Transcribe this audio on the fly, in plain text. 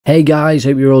Hey guys,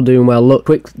 hope you're all doing well. Look,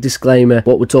 quick disclaimer,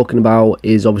 what we're talking about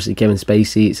is obviously Kevin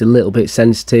Spacey. It's a little bit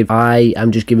sensitive. I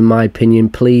am just giving my opinion.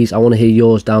 Please, I want to hear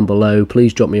yours down below.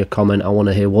 Please drop me a comment. I want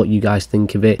to hear what you guys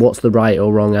think of it. What's the right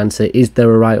or wrong answer? Is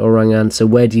there a right or wrong answer?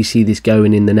 Where do you see this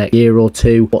going in the next year or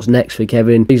two? What's next for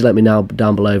Kevin? Please let me know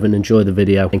down below and enjoy the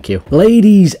video. Thank you.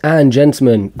 Ladies and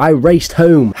gentlemen, I raced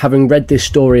home having read this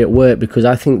story at work because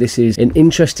I think this is an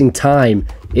interesting time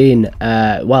in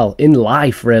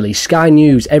life, really. Sky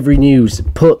News, every news,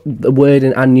 put the word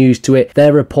in and news to it.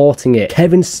 They're reporting it.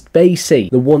 Kevin Spacey,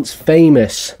 the once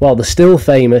famous, well, the still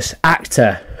famous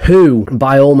actor who,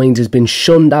 by all means, has been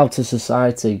shunned out of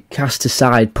society, cast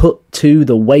aside, put to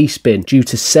the waste bin due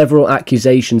to several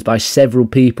accusations by several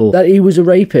people that he was a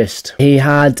rapist. He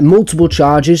had multiple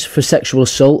charges for sexual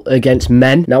assault against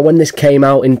men. Now, when this came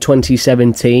out in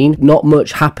 2017, not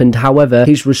much happened. However,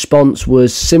 his response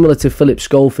was similar to Philip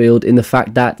Schofield in the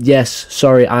fact that, yes,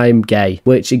 sorry, I'm gay.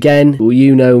 Which, again,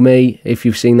 you know me, if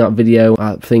you've seen that video,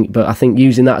 I think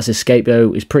using that as a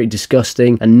scapegoat is pretty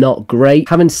disgusting and not great.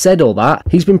 Having said all that,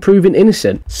 he's been proven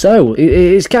innocent. So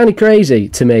it's kind of crazy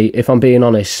to me, if I'm being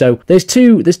honest. So there's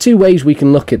two ways we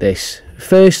can look at this.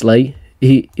 Firstly,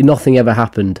 nothing ever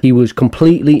happened. He was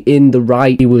completely in the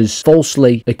right. He was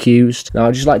falsely accused. Now,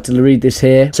 I'd just like to read this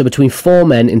here. So, between 4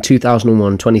 men in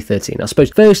 2001 and 2013. I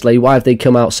suppose, firstly, why have they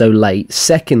come out so late?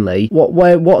 Secondly,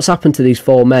 what's happened to these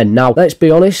 4 men? Now, let's be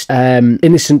honest,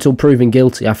 innocent till proven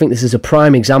guilty. I think this is a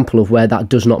prime example of where that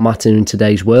does not matter in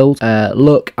today's world.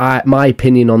 Look, my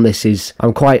opinion on this is,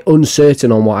 I'm quite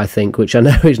uncertain on what I think, which I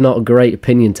know is not a great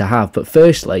opinion to have. But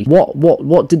firstly,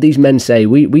 what did these men say?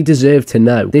 We deserve to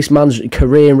know. This man's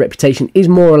career and reputation is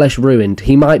more or less ruined.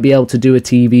 He might be able to do a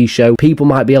TV show. People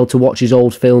might be able to watch his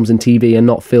old films and TV and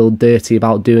not feel dirty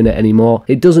about doing it anymore.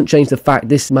 It doesn't change the fact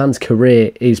this man's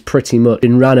career is pretty much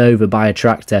been ran over by a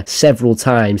tractor several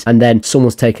times, and then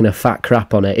someone's taken a fat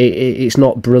crap on it. It's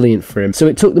not brilliant for him. So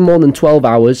it took them more than 12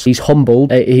 hours. He's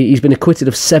humbled. He's been acquitted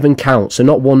of 7 counts. So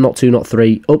not 1, not 2, not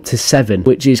 3, up to 7,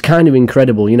 which is kind of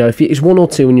incredible. You know, if it's 1 or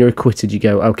 2 and you're acquitted, you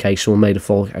go, okay, someone made a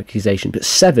false accusation. But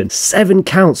 7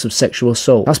 counts of sexual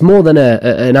assault. That's more than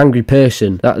an angry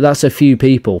person. That's a few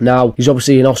people. Now, he's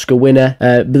obviously an Oscar winner.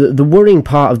 But the worrying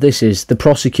part of this is the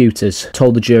prosecutors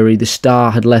told the jury the star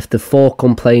had left the 4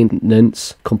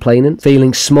 complainants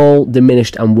feeling small,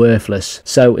 diminished and worthless.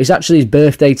 So it's actually his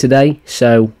birthday today,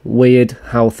 so weird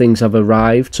how things have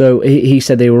arrived. So he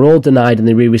said they were all denied and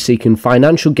they were seeking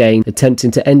financial gain,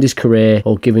 attempting to end his career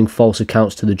or giving false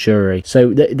accounts to the jury.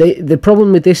 So the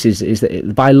problem with this is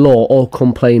that by law all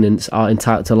complainants are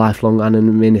entitled to lifelong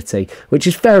anonymity, which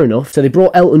is fair enough. So they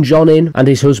brought Elton John in and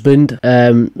his husband,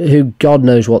 who God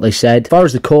knows what they said. As far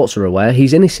as the courts are aware,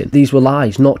 he's innocent. These were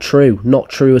lies, not true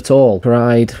at all.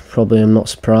 Pride, probably I'm not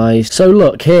surprised. So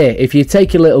look here, if you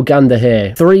take a little gander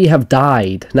here, 3 have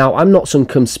died. Now, I'm not some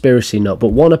conspiracy nut,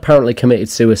 but 1 apparently committed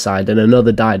suicide and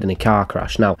another died in a car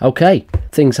crash. Now, okay,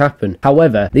 things happen.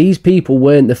 However, these people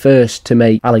weren't the first to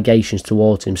make allegations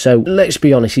towards him. So let's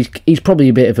be honest, he's probably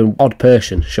a bit of an odd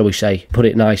person, shall we say, put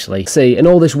it nicely. See, and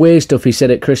all this weird stuff he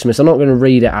said at Christmas, I'm not going to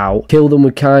read it out. Kill them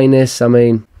with kindness, I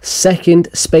mean, second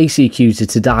Spacey accuser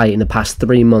to die in the past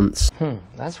 3 months.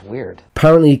 That's weird.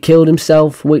 Apparently he killed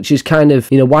himself, which is kind of,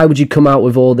 you know, why would you come out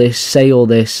with all this, say all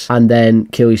this, and then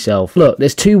kill yourself? Look,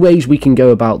 there's 2 ways we can go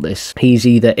about this. He's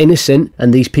either innocent,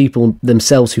 and these people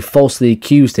themselves who falsely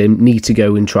accused him need to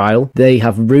go in trial. They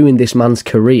have ruined this man's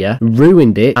career,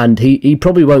 ruined it, and he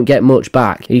probably won't get much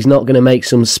back. He's not going to make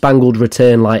some spangled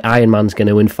return like Iron Man's going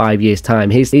to in 5 years'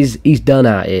 time. He's done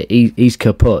at it. He's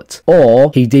kaput. Or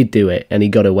he did do it, and he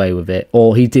got away with it.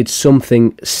 Or he did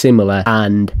something similar,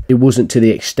 and it wasn't to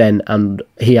the extent, and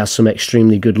he has some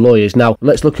extremely good lawyers. Now,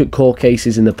 let's look at court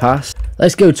cases in the past.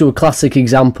 Let's go to a classic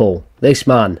example. This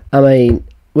man. I mean,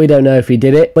 we don't know if he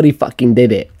did it, but he fucking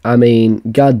did it. I mean,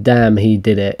 goddamn, he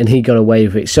did it, and he got away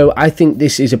with it. So I think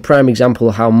this is a prime example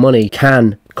of how money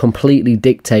can completely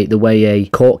dictate the way a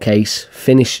court case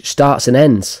starts and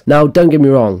ends. Now, don't get me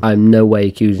wrong, I'm no way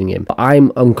accusing him, but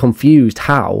I'm confused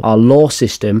how our law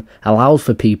system allows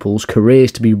for people's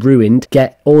careers to be ruined,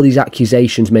 get all these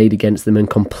accusations made against them, and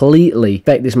completely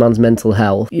affect this man's mental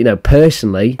health. You know,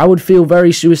 personally, I would feel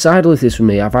very suicidal if this were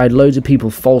me. I've had loads of people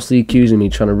falsely accusing me,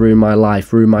 trying to ruin my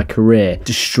life, ruin my career,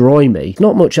 destroy me.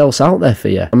 Not much else out there for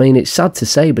you. I mean, it's sad to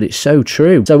say, but it's so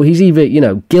true. So he's either, you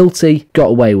know, guilty, got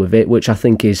away with it, which I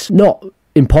think is not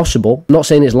impossible. I'm not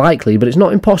saying it's likely, but it's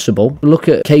not impossible. Look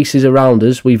at cases around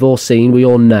us, we've all seen, we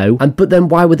all know. But then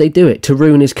why would they do it? To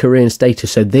ruin his career and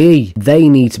status. So they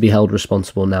need to be held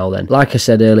responsible now then. Like I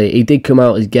said earlier, he did come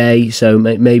out as gay, so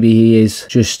maybe he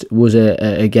was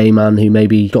a gay man who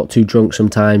maybe got too drunk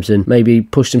sometimes and maybe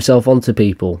pushed himself onto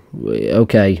people.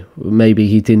 Okay, maybe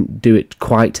he didn't do it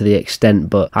quite to the extent,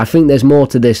 but I think there's more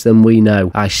to this than we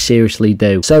know. I seriously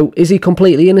do. So is he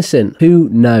completely innocent? Who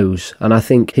knows? And I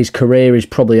think his career is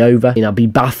probably over. I'd be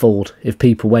baffled if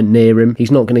people went near him.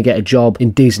 He's not going to get a job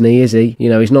in Disney, is he?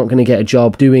 He's not going to get a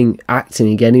job doing acting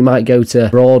again. He might go to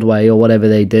Broadway or whatever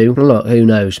they do. Look, who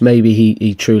knows? Maybe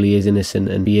he truly is innocent,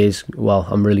 and he is. Well,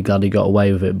 I'm really glad he got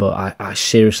away with it, but I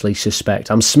seriously suspect.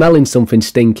 I'm smelling something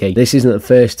stinky. This isn't the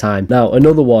first time. Now,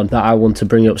 another one that I want to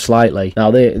bring up slightly.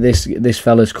 Now, this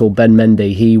fella's called Ben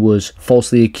Mendy. He was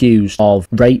falsely accused of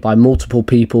rape by multiple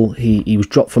people. He was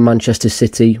dropped from Manchester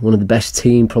City, one of the best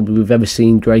team probably we've ever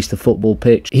seen grace the football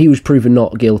pitch. He was proven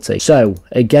not guilty. So,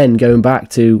 again, going back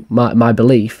to my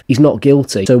belief, he's not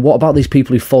guilty. So what about these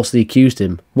people who falsely accused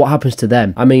him? What happens to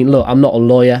them? I mean, look, I'm not a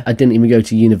lawyer. I didn't even go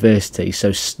to university,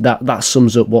 so that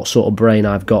sums up what sort of brain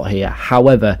I've got here.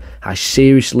 However, I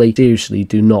seriously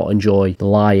do not enjoy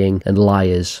lying and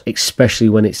liars, especially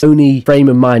when its only frame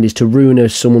of mind is to ruin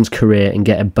someone's career and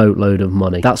get a boatload of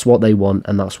money. That's what they want,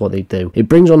 and that's what they do. It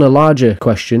brings on a larger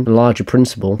question, a larger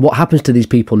principle. What happens to these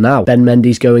people now? Ben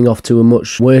Mendy's going off to a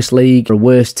much worse league, or a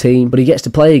worse team, but he gets to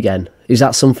play again. Is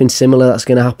that something similar that's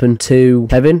going to happen to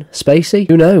Kevin Spacey?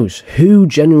 Who knows? Who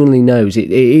genuinely knows?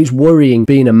 It is worrying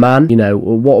being a man.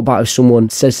 What about if someone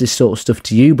says this sort of stuff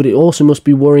to you? But it also must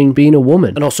be worrying being a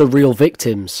woman, and also real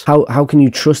victims. How can you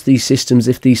trust these systems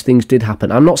if these things did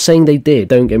happen? I'm not saying they did,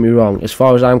 don't get me wrong. As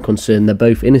far as I'm concerned, they're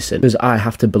both innocent, because I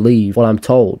have to believe what I'm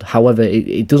told. However,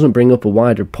 it doesn't bring up a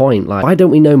wider point. Like, why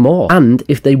don't we know more? And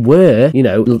if they were,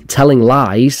 telling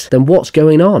lies, then what's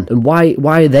going on? And why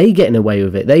are they getting away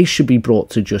with it? They should be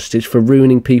brought to justice for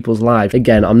ruining people's lives.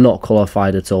 Again, I'm not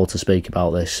qualified at all to speak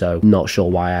about this, so not sure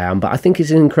why I am, but I think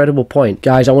it's an incredible point.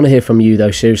 Guys, I want to hear from you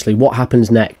though, seriously. What happens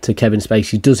next to Kevin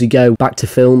Spacey? Does he go back to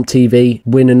film, TV,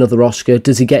 win another Oscar?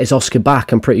 Does he get his Oscar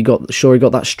back? I'm sure he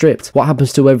got that stripped. What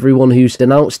happens to everyone who's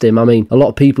denounced him? I mean, a lot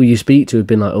of people you speak to have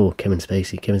been like, oh, Kevin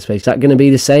Spacey. Is that going to be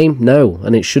the same? No,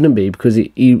 and it shouldn't be, because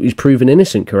he's proven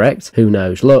innocent, correct? Who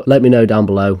knows? Look, let me know down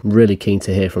below. I'm really keen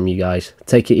to hear from you guys.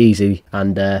 Take it easy,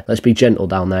 and let's be gentle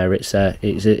down there. It's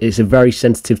a very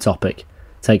sensitive topic.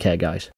 Take care, guys.